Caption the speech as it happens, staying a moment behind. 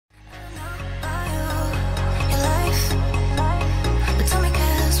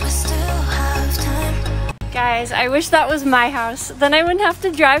guys, I wish that was my house. Then I wouldn't have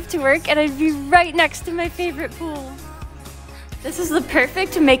to drive to work and I'd be right next to my favorite pool. This is the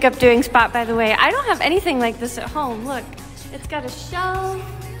perfect makeup doing spot, by the way. I don't have anything like this at home. Look, it's got a shelf.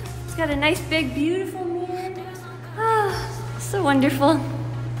 It's got a nice big beautiful mirror. Ah, so wonderful.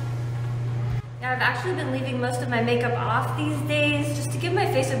 Now I've actually been leaving most of my makeup off these days just to give my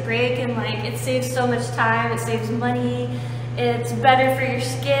face a break, and like it saves so much time, it saves money, it's better for your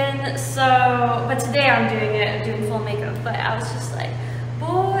skin. So, but today I'm doing full makeup, but I was just like,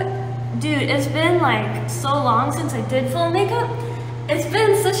 boy, dude, it's been like so long since I did full makeup. It's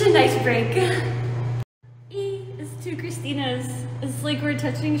been such a nice break. It's two Christinas. It's like we're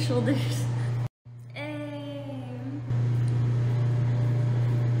touching shoulders.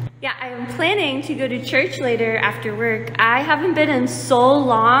 Yeah, I am planning to go to church later after work. I haven't been in so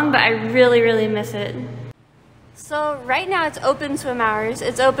long, but I really miss it. So right now it's open swim hours.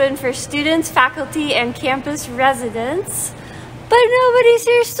 It's open for students, faculty, and campus residents, but nobody's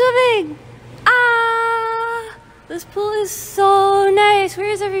here swimming. Ah, this pool is so nice.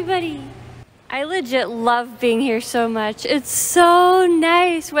 Where is everybody? I legit love being here so much. It's so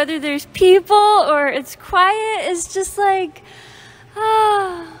nice. Whether there's people or it's quiet, it's just like,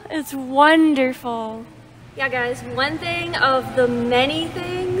 it's wonderful. Yeah guys, one thing of the many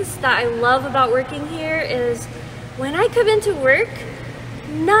things that I love about working here is when I come into work,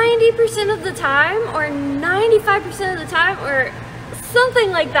 90% of the time or 95% of the time or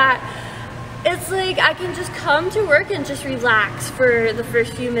something like that, it's like I can just come to work and just relax for the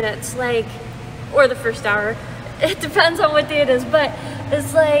first few minutes, like, or the first hour. It depends on what day it is, but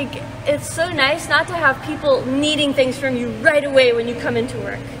it's like, it's so nice not to have people needing things from you right away when you come into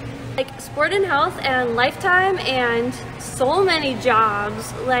work. Like Sport and Health and Lifetime and so many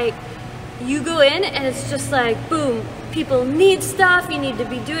jobs, like you go in and it's just like, boom, people need stuff, you need to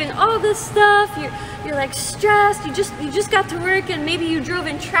be doing all this stuff, you're like stressed, you just got to work and maybe you drove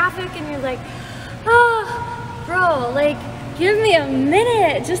in traffic and you're like, oh, bro, like give me a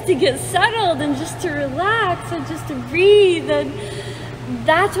minute just to get settled and just to relax and just to breathe. And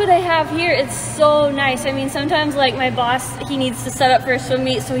that's what I have here. It's so nice. I mean, sometimes like my boss, he needs to set up for a swim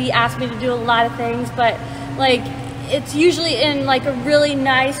meet, so he asked me to do a lot of things, but like it's usually in like a really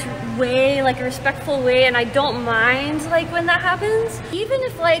nice way, like a respectful way, and I don't mind like when that happens. Even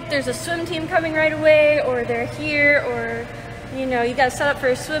if like there's a swim team coming right away or they're here, or you know, you gotta set up for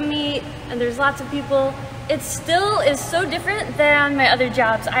a swim meet and there's lots of people, it still is so different than my other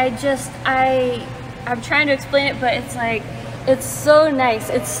jobs. I'm trying to explain it, but it's like, it's so nice.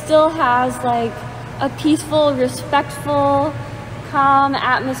 It still has like a peaceful, respectful, calm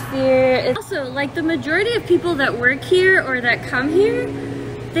atmosphere. It's also like the majority of people that work here or that come here,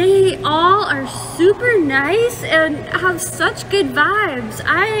 they all are super nice and have such good vibes.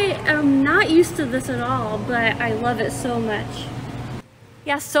 I am not used to this at all, but I love it so much.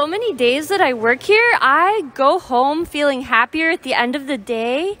 Yeah, so many days that I work here, I go home feeling happier at the end of the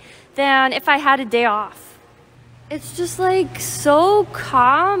day than if I had a day off. It's just like so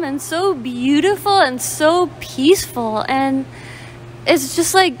calm and so beautiful and so peaceful, and it's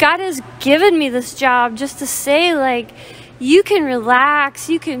just like God has given me this job just to say like, you can relax,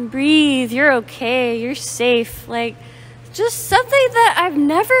 you can breathe, you're okay, you're safe. Like just something that I've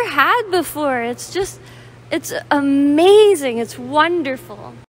never had before. It's amazing, it's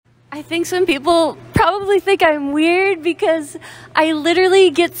wonderful. I think some people probably think I'm weird because I literally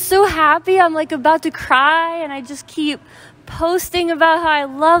get so happy I'm like about to cry, and I just keep posting about how I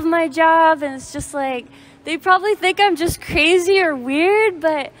love my job, and it's just like, they probably think I'm just crazy or weird,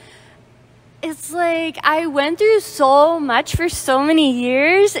 but it's like I went through so much for so many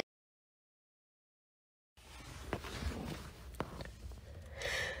years.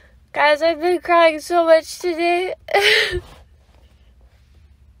 Guys, I've been crying so much today.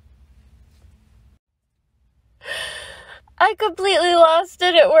 I completely lost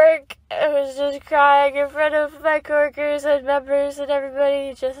it at work. I was just crying in front of my coworkers and members and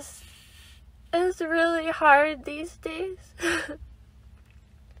everybody. Just, it's really hard these days.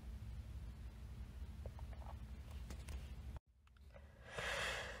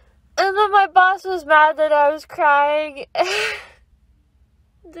 And then my boss was mad that I was crying.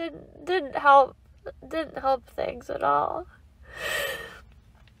 Didn't help things at all.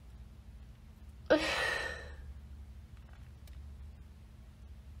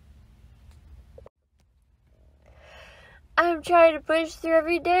 I'm trying to push through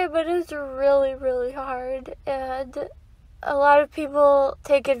every day, but it's really hard, and a lot of people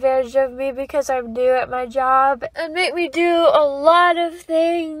take advantage of me because I'm new at my job and make me do a lot of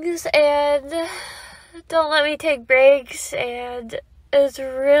things and don't let me take breaks, and it's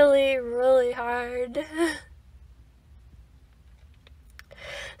really hard.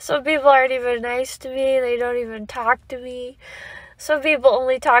 Some people aren't even nice to me. They don't even talk to me. Some people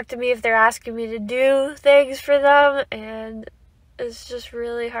only talk to me if they're asking me to do things for them, and it's just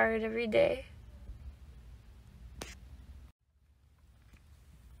really hard every day.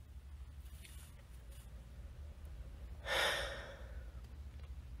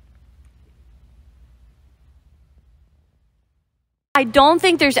 I don't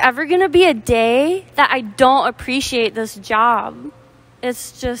think there's ever gonna be a day that I don't appreciate this job.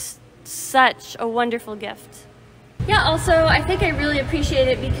 It's just such a wonderful gift. Yeah, also, I think I really appreciate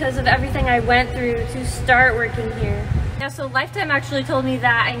it because of everything I went through to start working here. Yeah, so Lifetime actually told me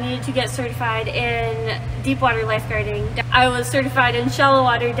that I needed to get certified in deep water lifeguarding. I was certified in shallow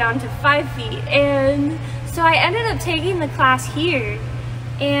water down to 5 feet, and so I ended up taking the class here,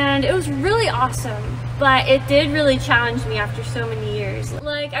 and it was really awesome. But it did really challenge me after so many years.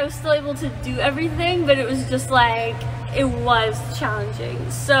 Like, I was still able to do everything, but it was just like, it was challenging.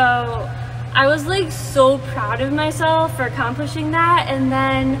 So I was like so proud of myself for accomplishing that, and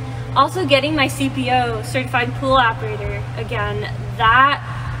then also getting my CPO, certified pool operator, again, that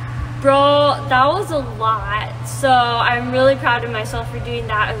was a lot. So I'm really proud of myself for doing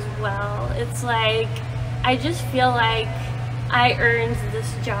that as well. It's like, I just feel like I earned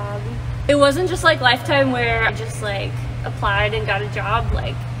this job. It wasn't just like Lifetime where I just like applied and got a job.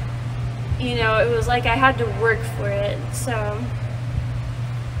 Like, you know, it was like I had to work for it. So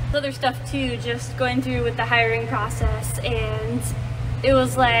other stuff too, just going through with the hiring process, and it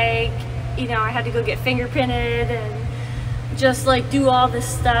was like, you know, I had to go get fingerprinted and just like do all this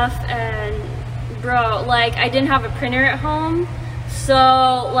stuff. And bro, like, I didn't have a printer at home,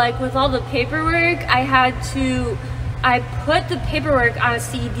 so like with all the paperwork I put the paperwork on a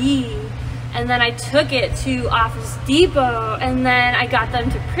CD, and then I took it to Office Depot, and then I got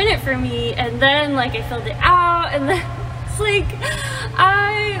them to print it for me, and then like I filled it out, and then it's like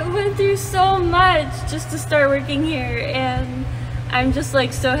I went through so much just to start working here, and I'm just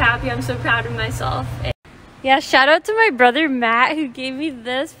like so happy. I'm so proud of myself. Yeah, shout out to my brother Matt who gave me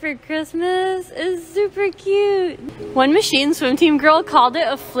this for Christmas. It's super cute. One Machine swim team girl called it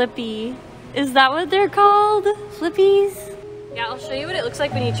a flippy. Is that what they're called? Flippies? Yeah, I'll show you what it looks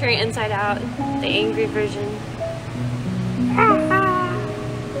like when you turn it inside out. The angry version.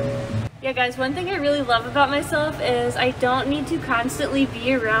 Yeah guys, one thing I really love about myself is I don't need to constantly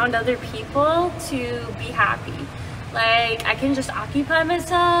be around other people to be happy. Like, I can just occupy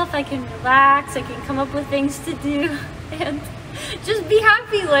myself, I can relax, I can come up with things to do, and just be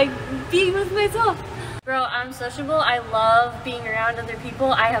happy, like being with myself. Bro, I'm sociable. I love being around other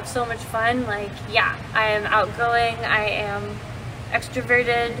people. I have so much fun. Like, yeah, I am outgoing. I am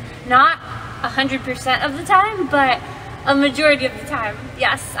extroverted. Not 100% of the time, but a majority of the time.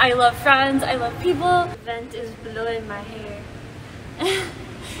 Yes, I love friends. I love people. The vent is blowing my hair.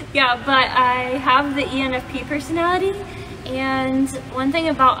 Yeah, but I have the ENFP personality, and one thing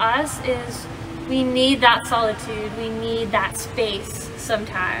about us is we need that solitude. We need that space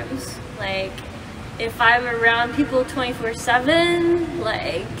sometimes. Like, if I'm around people 24/7,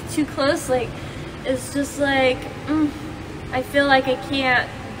 like too close, like it's just like I feel like I can't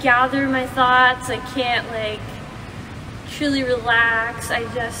gather my thoughts. I can't like truly relax. I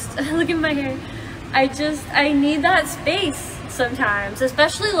just look at my hair. I need that space sometimes,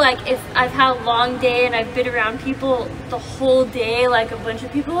 especially like if I've had a long day and I've been around people the whole day, like a bunch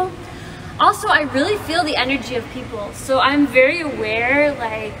of people. Also, I really feel the energy of people, so I'm very aware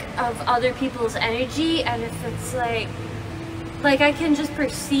like of other people's energy, and if it's like I can just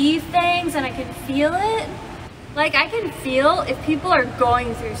perceive things and I can feel it. Like, I can feel if people are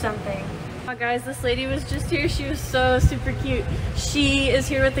going through something. Oh guys, this lady was just here. She was so super cute. She is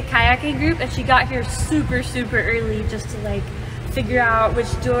here with the kayaking group, and she got here super early just to like figure out which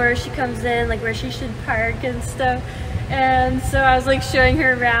door she comes in, like where she should park and stuff. And so I was like showing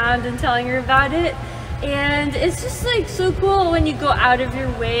her around and telling her about it, and it's just like so cool when you go out of your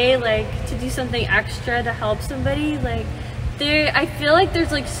way like to do something extra to help somebody. Like, I feel like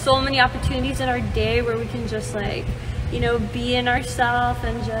there's like so many opportunities in our day where we can just like, you know, be in ourselves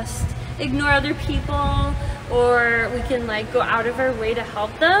and just ignore other people, or we can like go out of our way to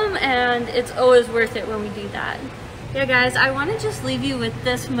help them, and it's always worth it when we do that. Yeah guys, I want to just leave you with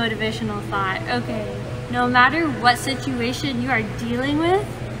this motivational thought. Okay, no matter what situation you are dealing with,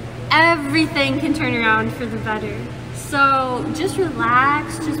 everything can turn around for the better. So just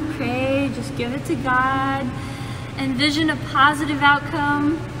relax, just pray, just give it to God, envision a positive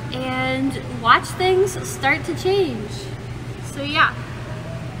outcome, and watch things start to change. So yeah,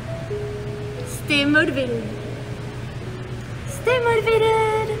 stay motivated. Stay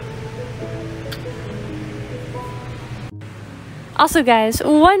motivated. Also, guys,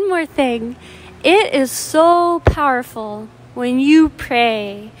 one more thing. It is so powerful when you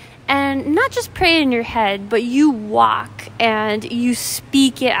pray, and not just pray in your head, but you walk and you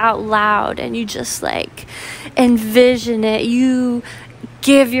speak it out loud and you just like envision it. You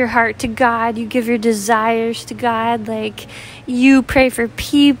give your heart to God, you give your desires to God, like you pray for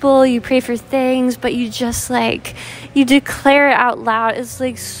people, you pray for things, but you just like, you declare it out loud. It's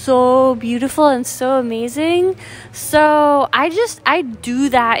like so beautiful and so amazing. So I do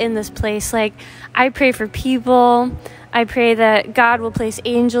that in this place. Like I pray for people, I pray that God will place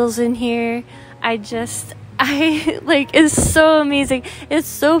angels in here. I like, it's so amazing. It's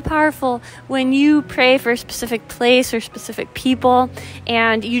so powerful when you pray for a specific place or specific people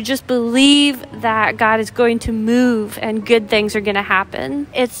and you just believe that God is going to move and good things are going to happen.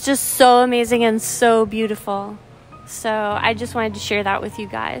 It's just so amazing and so beautiful. So I just wanted to share that with you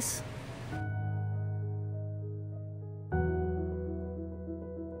guys.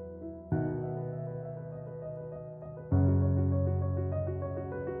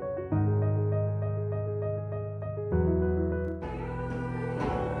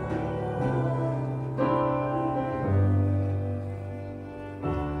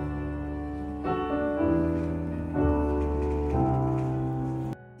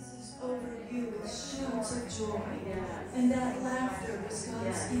 And that laughter was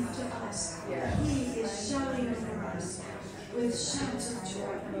God's gift to us. He is shouting over us with shouts of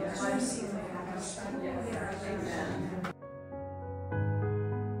joy, rejoicing over us. Amen.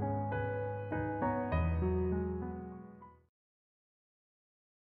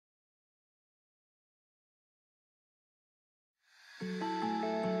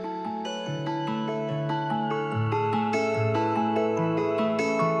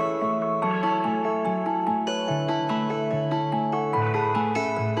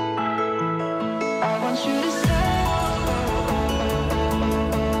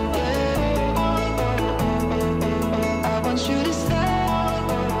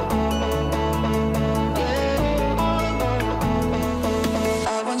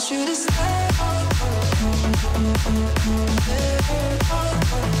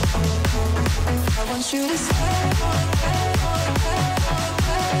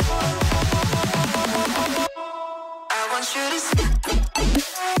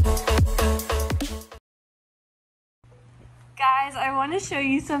 Guys, I want to show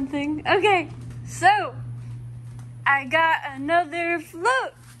you something. Okay, so I got another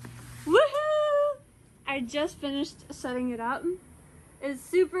float. Woohoo! I just finished setting it up. It's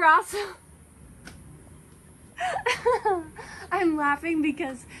super awesome. I'm laughing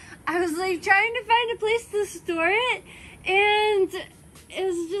because I was like trying to find a place to store it, and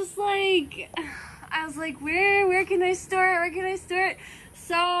it's just like, I was like, where can I store it? Where can I store it?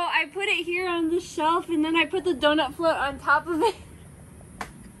 So I put it here on the shelf, and then I put the donut float on top of it.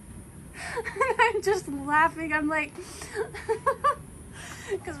 And I'm just laughing. I'm like,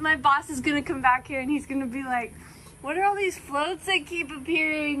 because my boss is gonna come back here and he's gonna be like, what are all these floats that keep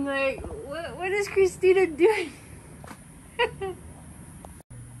appearing? Like, what is Christina doing?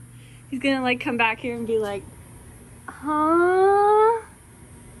 He's gonna like come back here and be like, huh?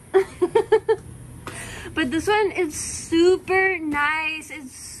 But this one is super nice.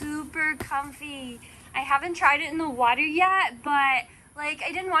 It's super comfy. I haven't tried it in the water yet, but like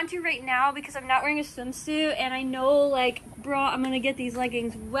I didn't want to right now because I'm not wearing a swimsuit, and I know like, bro, I'm gonna get these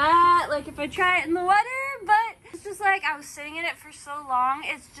leggings wet like if I try it in the water. But it's just like, I was sitting in it for so long,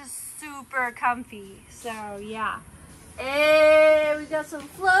 it's just super comfy. So yeah. Hey, we got some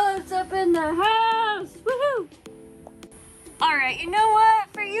floats up in the house. Woohoo! Alright, you know what?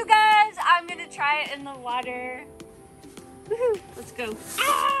 For you guys, I'm gonna try it in the water. Woohoo! Let's go.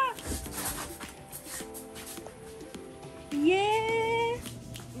 Ah! Yeah!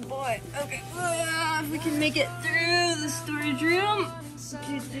 Boy, okay. If we can make it through the storage room.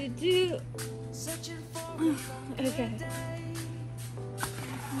 Okay.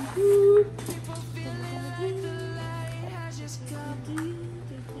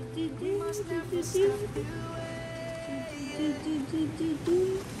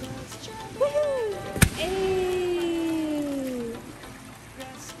 Hey.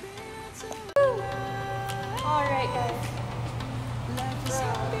 All right, guys.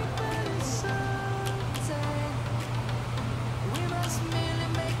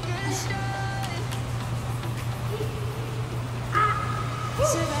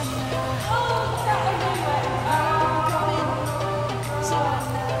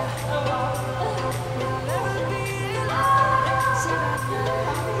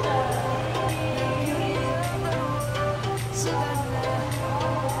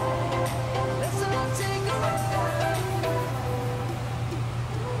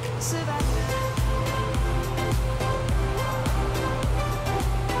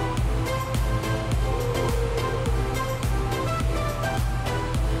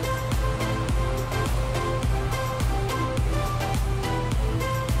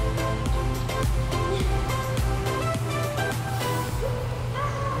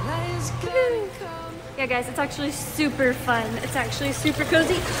 Yeah guys, it's actually super fun. It's actually super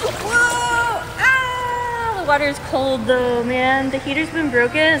cozy. Whoa! Ah! The water is cold though, man. The heater's been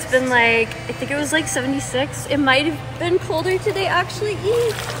broken. It's been like, I think it was like 76. It might have been colder today actually.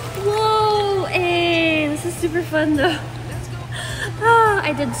 Whoa! Hey, this is super fun though. Ah,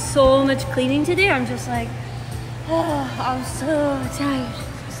 I did so much cleaning today. I'm just like, oh, I'm so tired.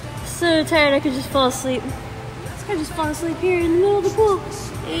 So tired I could just fall asleep. I could just fall asleep here in the middle of the pool.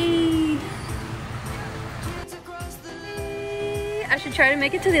 Hey. I should try to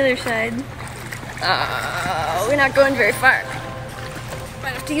make it to the other side. We're not going very far.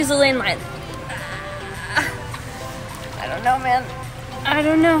 Might have to use the lane line. I don't know, man. I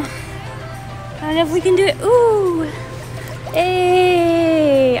don't know. I don't know if we can do it. Ooh.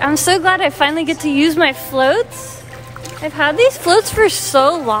 Hey. I'm so glad I finally get to use my floats. I've had these floats for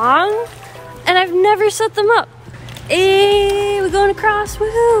so long and I've never set them up. Hey, we're going across.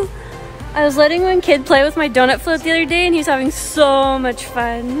 Woohoo. I was letting one kid play with my donut float the other day and he's having so much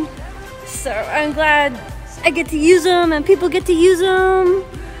fun. So I'm glad I get to use them and people get to use them.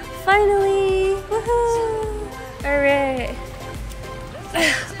 Finally. Woohoo. All right.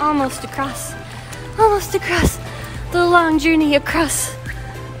 Almost across. Almost across. The long journey across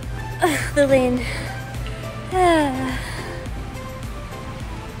the lane.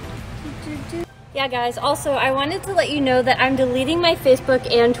 Yeah guys, also I wanted to let you know that I'm deleting my Facebook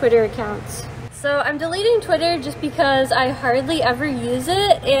and Twitter accounts. So I'm deleting Twitter just because I hardly ever use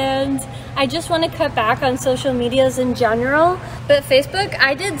it and I just want to cut back on social medias in general. But Facebook,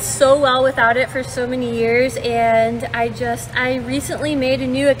 I did so well without it for so many years and I recently made a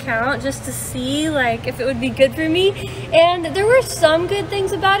new account just to see like if it would be good for me. And there were some good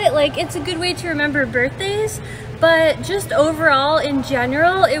things about it, like it's a good way to remember birthdays. But just overall, in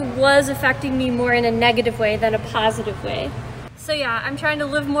general, it was affecting me more in a negative way than a positive way. So yeah, I'm trying to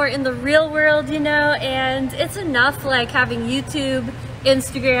live more in the real world, you know, and it's enough like having YouTube,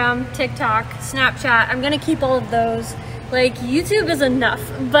 Instagram, TikTok, Snapchat. I'm gonna keep all of those. Like YouTube is enough,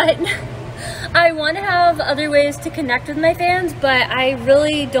 but I want to have other ways to connect with my fans, but I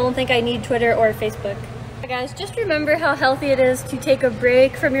really don't think I need Twitter or Facebook. Guys, just remember how healthy it is to take a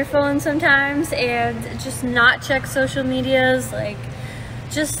break from your phone sometimes and just not check social medias. Like,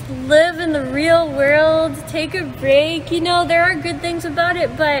 just live in the real world, take a break. You know, there are good things about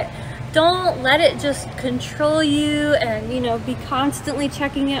it, but don't let it just control you and, you know, be constantly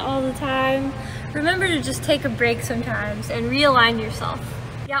checking it all the time. Remember to just take a break sometimes and realign yourself.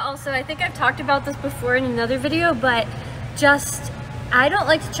 Yeah, also, I think I've talked about this before in another video, but I don't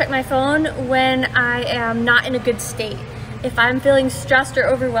like to check my phone when I am not in a good state. If I'm feeling stressed or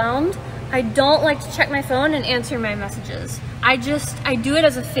overwhelmed, I don't like to check my phone and answer my messages. I do it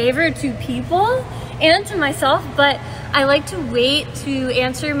as a favor to people and to myself, but I like to wait to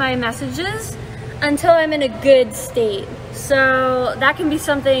answer my messages until I'm in a good state. So that can be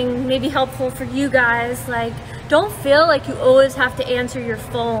something maybe helpful for you guys. Like, don't feel like you always have to answer your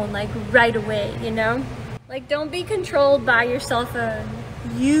phone like right away, you know? Like, don't be controlled by your cell phone.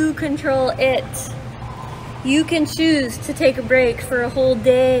 You control it. You can choose to take a break for a whole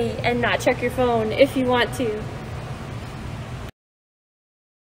day and not check your phone if you want to.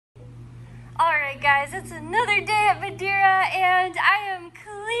 Alright guys, it's another day at Madeira and I am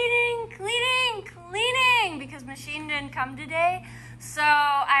cleaning because machine didn't come today. So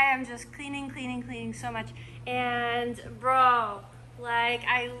I am just cleaning so much. And bro, like,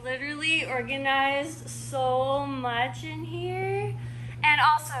 I literally organized so much in here. And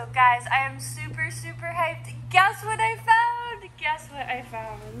also, guys, I am super hyped. Guess what I found? Guess what I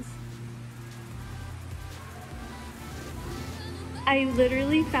found? I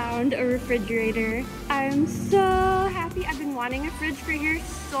literally found a refrigerator. I'm so happy. I've been wanting a fridge for here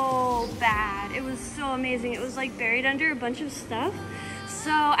so bad. It was so amazing. It was like buried under a bunch of stuff.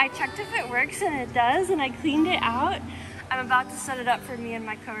 So I checked if it works and it does, and I cleaned it out. I'm about to set it up for me and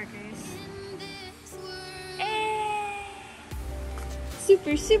my coworkers. Hey!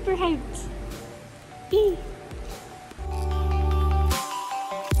 Super hyped. Yay.